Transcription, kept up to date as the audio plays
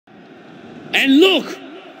And look,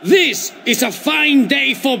 this is a fine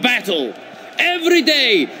day for battle. Every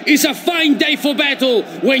day is a fine day for battle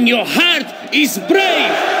when your heart is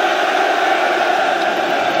brave.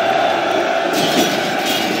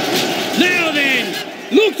 Now then,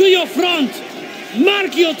 look to your front,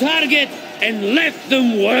 mark your target, and let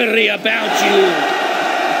them worry about you.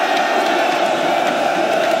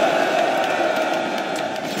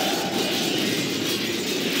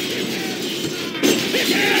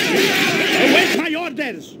 Await my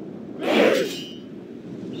orders!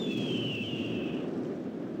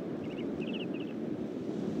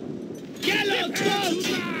 Yellow dogs!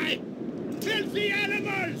 Filthy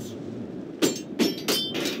animals!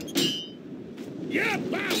 You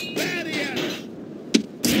barbarians!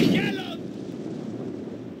 Yellow...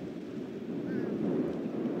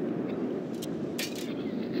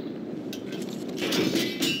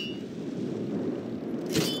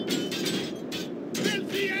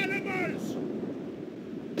 Filthy animals!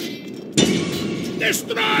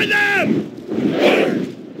 Destroy them!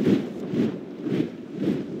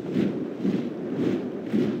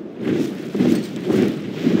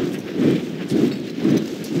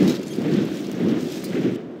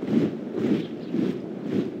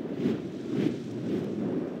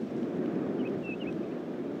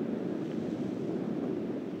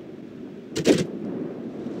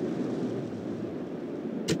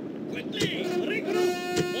 Quickly, regroup!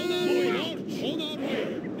 On our way, march! On our way!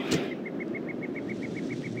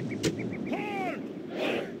 Halt!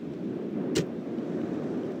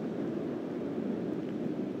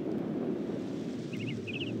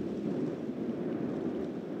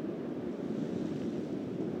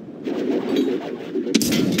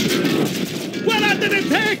 We're under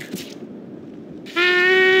attack!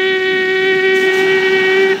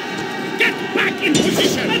 Get back in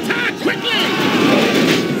position! Attack quickly!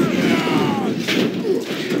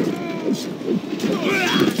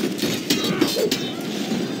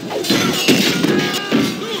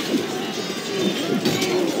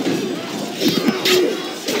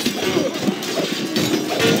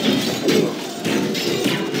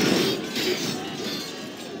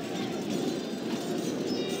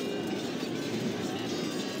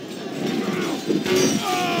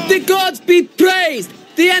 The gods be praised!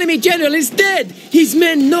 The enemy general is dead! His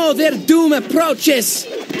men know their doom approaches!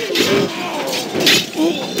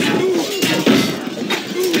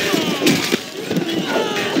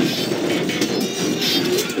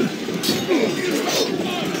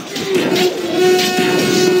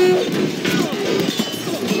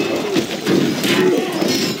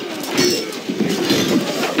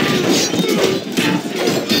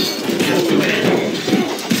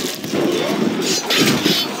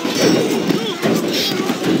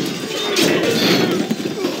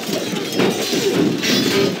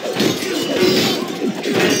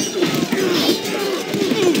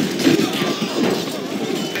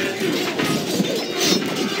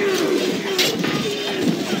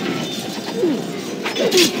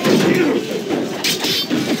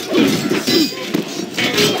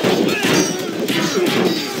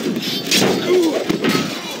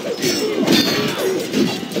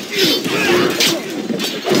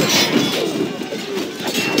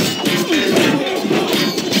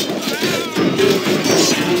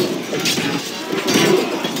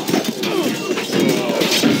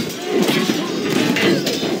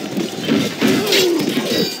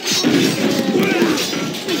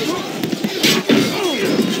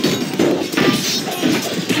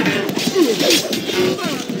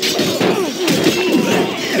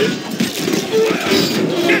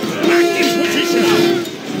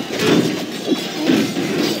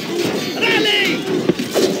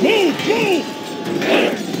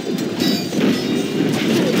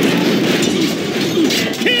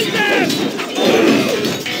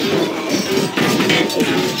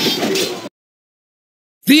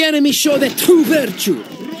 The enemy show their true virtue.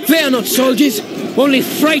 They are not soldiers, only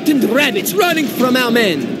frightened rabbits running from our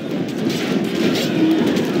men.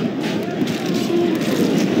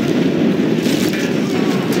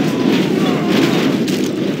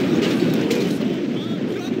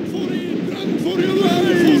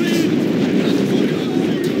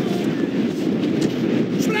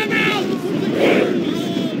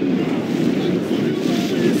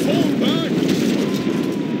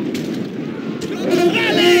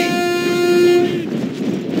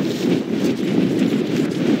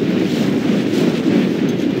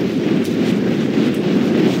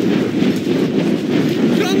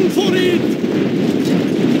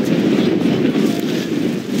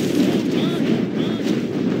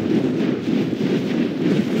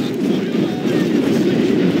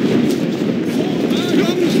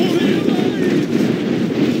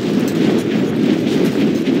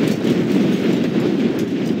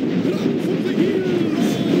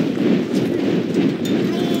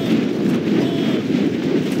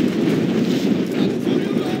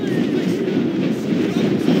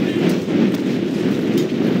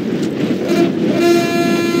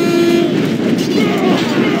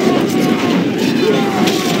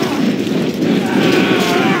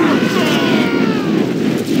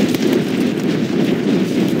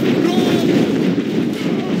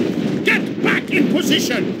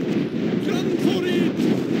 position! Run for it!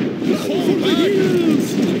 Run for the hills!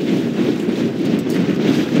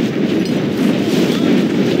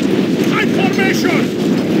 High formation!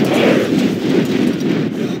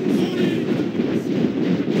 Run for it!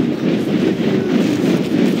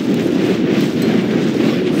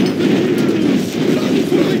 Run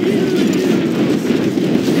for the hills!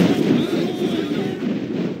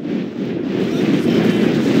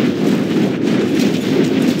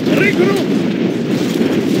 Regroup!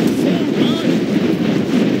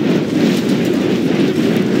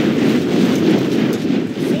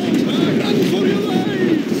 Run for your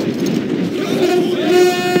lives!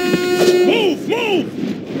 Move! Move!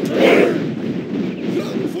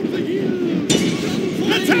 Run for the hills!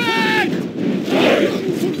 Attack! Run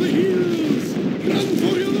for the hills! Run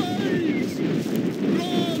for your lives!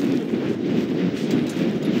 Run!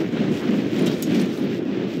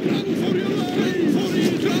 Run for your lives! Run for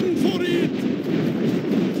it! Run for it!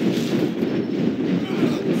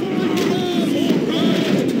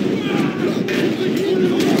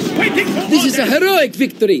 Waiting for This is a orders. heroic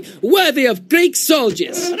victory, worthy of Greek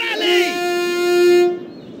soldiers. Rally!